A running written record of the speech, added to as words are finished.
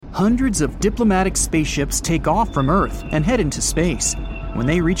Hundreds of diplomatic spaceships take off from Earth and head into space. When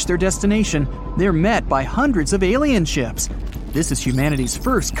they reach their destination, they're met by hundreds of alien ships. This is humanity's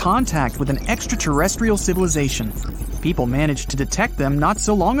first contact with an extraterrestrial civilization. People managed to detect them not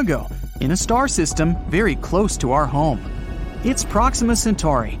so long ago, in a star system very close to our home. It's Proxima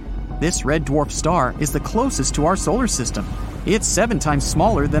Centauri. This red dwarf star is the closest to our solar system. It's 7 times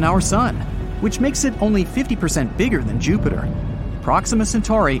smaller than our Sun, which makes it only 50% bigger than Jupiter. Proxima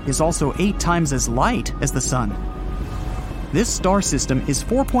Centauri is also 8 times as light as the Sun. This star system is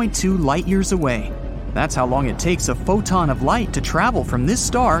 4.2 light-years away. That's how long it takes a photon of light to travel from this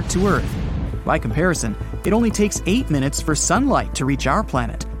star to Earth. By comparison, it only takes 8 minutes for sunlight to reach our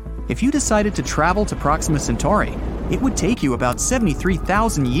planet. If you decided to travel to Proxima Centauri, it would take you about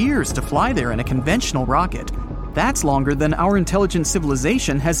 73,000 years to fly there in a conventional rocket. That's longer than our intelligent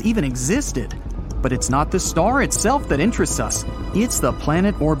civilization has even existed. But it's not the star itself that interests us. It's the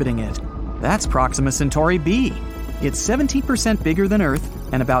planet orbiting it. That's Proxima Centauri b. It's 17% bigger than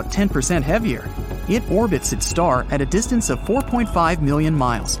Earth and about 10% heavier. It orbits its star at a distance of 4.5 million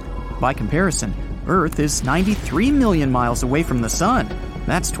miles. By comparison, Earth is 93 million miles away from the Sun.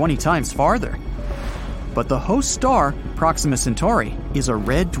 That's 20 times farther. But the host star, Proxima Centauri, is a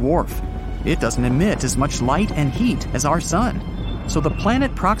red dwarf. It doesn't emit as much light and heat as our Sun. So the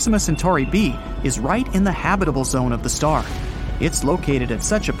planet Proxima Centauri b is right in the habitable zone of the star. It's located at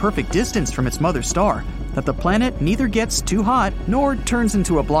such a perfect distance from its mother star that the planet neither gets too hot nor turns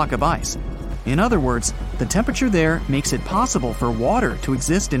into a block of ice. In other words, the temperature there makes it possible for water to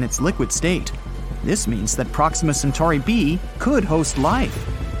exist in its liquid state. This means that Proxima Centauri b could host life.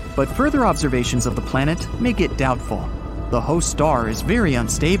 But further observations of the planet make it doubtful. The host star is very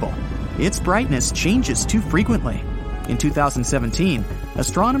unstable. Its brightness changes too frequently. In 2017,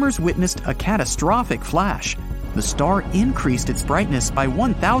 astronomers witnessed a catastrophic flash. The star increased its brightness by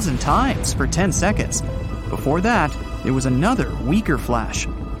 1,000 times for 10 seconds. Before that, there was another weaker flash.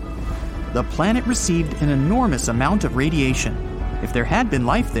 The planet received an enormous amount of radiation. If there had been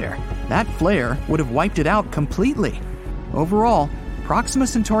life there, that flare would have wiped it out completely. Overall, Proxima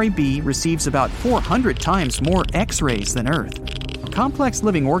Centauri b receives about 400 times more X-rays than Earth. Complex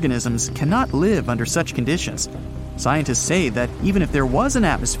living organisms cannot live under such conditions. Scientists say that even if there was an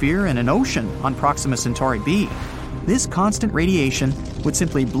atmosphere and an ocean on Proxima Centauri b, this constant radiation would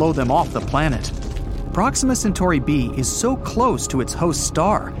simply blow them off the planet. Proxima Centauri b is so close to its host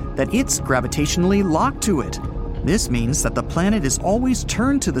star that it's gravitationally locked to it. This means that the planet is always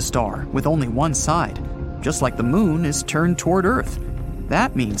turned to the star with only one side, just like the moon is turned toward Earth.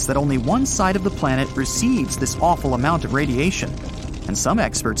 That means that only one side of the planet receives this awful amount of radiation, and some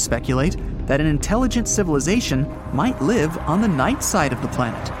experts speculate that an intelligent civilization might live on the night side of the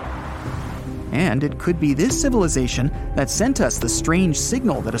planet. And it could be this civilization that sent us the strange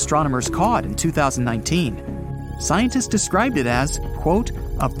signal that astronomers caught in 2019. Scientists described it as, quote,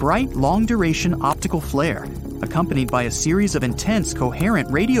 a bright long-duration optical flare, accompanied by a series of intense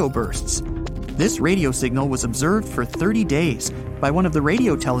coherent radio bursts. This radio signal was observed for 30 days by one of the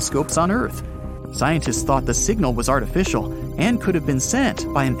radio telescopes on Earth. Scientists thought the signal was artificial and could have been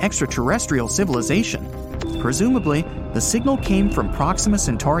sent by an extraterrestrial civilization. Presumably, the signal came from Proxima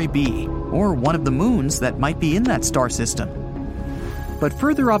Centauri b, or one of the moons that might be in that star system. But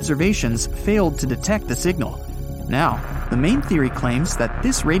further observations failed to detect the signal. Now, the main theory claims that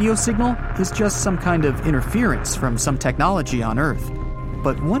this radio signal is just some kind of interference from some technology on Earth.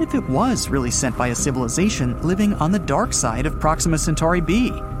 But what if it was really sent by a civilization living on the dark side of Proxima Centauri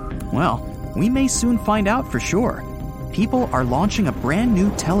b? Well, we may soon find out for sure. People are launching a brand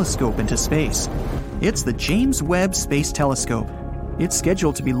new telescope into space. It's the James Webb Space Telescope. It's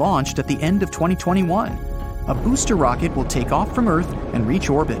scheduled to be launched at the end of 2021. A booster rocket will take off from Earth and reach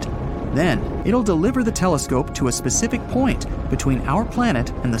orbit. Then, it'll deliver the telescope to a specific point between our planet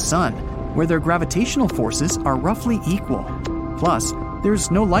and the Sun, where their gravitational forces are roughly equal. Plus,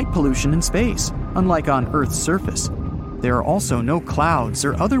 there's no light pollution in space, unlike on Earth's surface. There are also no clouds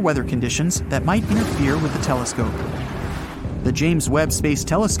or other weather conditions that might interfere with the telescope. The James Webb Space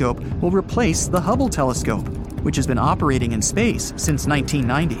Telescope will replace the Hubble telescope, which has been operating in space since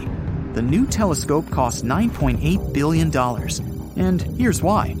 1990. The new telescope costs $9.8 billion. And here's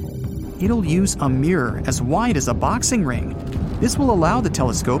why. It'll use a mirror as wide as a boxing ring. This will allow the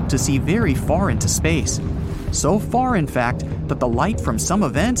telescope to see very far into space. So far, in fact, that the light from some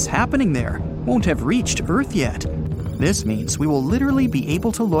events happening there won't have reached Earth yet. This means we will literally be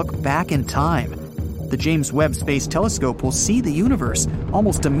able to look back in time. The James Webb Space Telescope will see the universe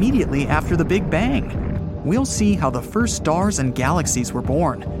almost immediately after the Big Bang. We'll see how the first stars and galaxies were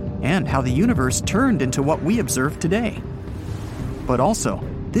born, and how the universe turned into what we observe today. But also,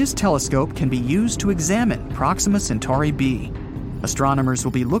 This telescope can be used to examine Proxima Centauri b. Astronomers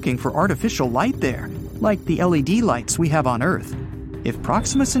will be looking for artificial light there, like the LED lights we have on Earth. If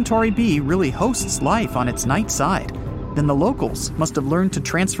Proxima Centauri b really hosts life on its night side, then the locals must have learned to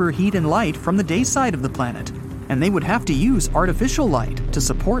transfer heat and light from the day side of the planet, and they would have to use artificial light to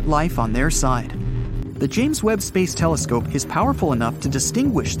support life on their side. The James Webb Space Telescope is powerful enough to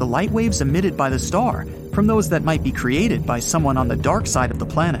distinguish the light waves emitted by the star from those that might be created by someone on the dark side of the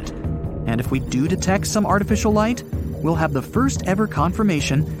planet. And if we do detect some artificial light, we'll have the first ever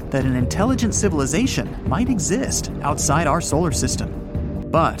confirmation that an intelligent civilization might exist outside our solar system.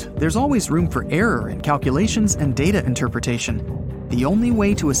 But there's always room for error in calculations and data interpretation. The only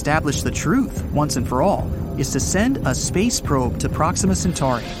way to establish the truth once and for all is to send a space probe to Proxima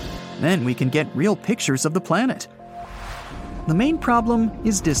Centauri. Then we can get real pictures of the planet. The main problem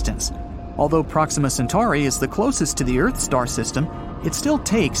is distance. Although Proxima Centauri is the closest to the Earth star system, it still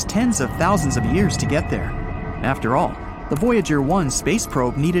takes tens of thousands of years to get there. After all, the Voyager 1 space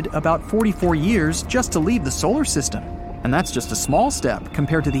probe needed about 44 years just to leave the solar system. And that's just a small step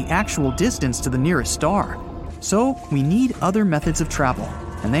compared to the actual distance to the nearest star. So we need other methods of travel,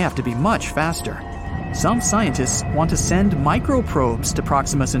 and they have to be much faster. Some scientists want to send microprobes to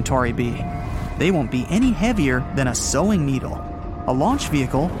Proxima Centauri b. They won't be any heavier than a sewing needle. A launch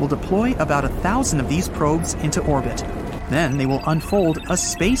vehicle will deploy about 1,000 of these probes into orbit. Then they will unfold a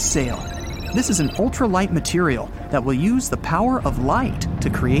space sail. This is an ultralight material that will use the power of light to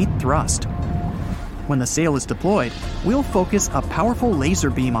create thrust. When the sail is deployed, we'll focus a powerful laser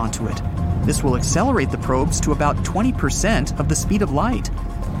beam onto it. This will accelerate the probes to about 20% of the speed of light.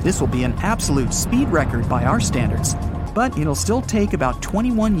 This will be an absolute speed record by our standards, but it'll still take about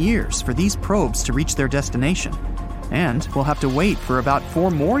 21 years for these probes to reach their destination. And we'll have to wait for about 4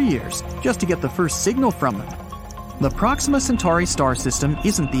 more years just to get the first signal from them. The Proxima Centauri star system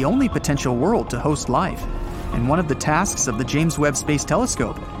isn't the only potential world to host life, and one of the tasks of the James Webb Space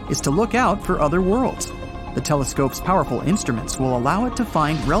Telescope is to look out for other worlds. The telescope's powerful instruments will allow it to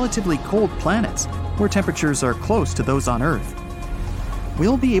find relatively cold planets where temperatures are close to those on Earth.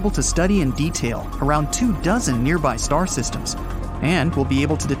 We'll be able to study in detail around 24 nearby star systems, and we'll be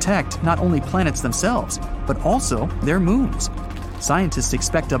able to detect not only planets themselves, but also their moons. Scientists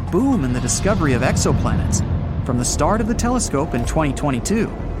expect a boom in the discovery of exoplanets. From the start of the telescope in 2022,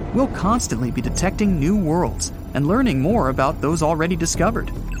 we'll constantly be detecting new worlds and learning more about those already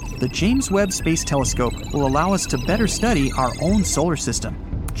discovered. The James Webb Space Telescope will allow us to better study our own solar system.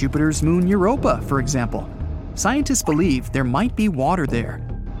 Jupiter's moon Europa, for example. Scientists believe there might be water there.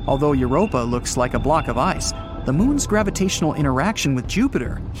 Although Europa looks like a block of ice, the moon's gravitational interaction with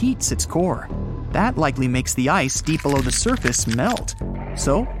Jupiter heats its core. That likely makes the ice deep below the surface melt.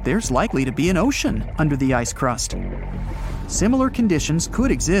 So there's likely to be an ocean under the ice crust. Similar conditions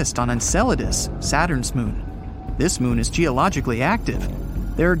could exist on Enceladus, Saturn's moon. This moon is geologically active.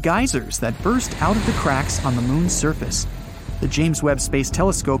 There are geysers that burst out of the cracks on the moon's surface. The James Webb Space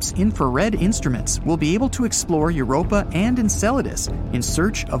Telescope's infrared instruments will be able to explore Europa and Enceladus in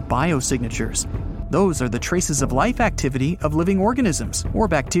search of biosignatures. Those are the traces of life activity of living organisms or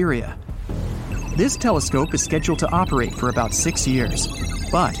bacteria. This telescope is scheduled to operate for about 6 years,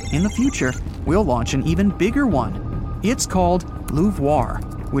 but in the future, we'll launch an even bigger one. It's called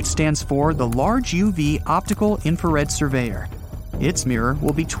LUVOIR, which stands for the Large UV Optical Infrared Surveyor. Its mirror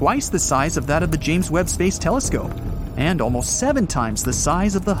will be twice the size of that of the James Webb Space Telescope, and almost 7 times the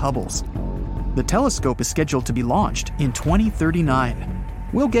size of the Hubble's. The telescope is scheduled to be launched in 2039.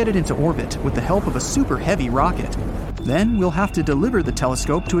 We'll get it into orbit with the help of a super heavy rocket. Then we'll have to deliver the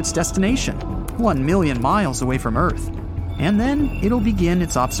telescope to its destination, 1 million miles away from Earth. And then it'll begin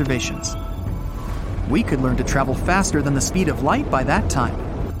its observations. We could learn to travel faster than the speed of light by that time.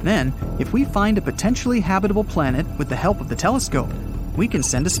 Then, if we find a potentially habitable planet with the help of the telescope, we can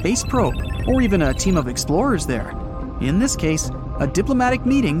send a space probe, or even a team of explorers there. In this case, a diplomatic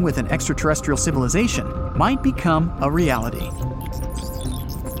meeting with an extraterrestrial civilization might become a reality.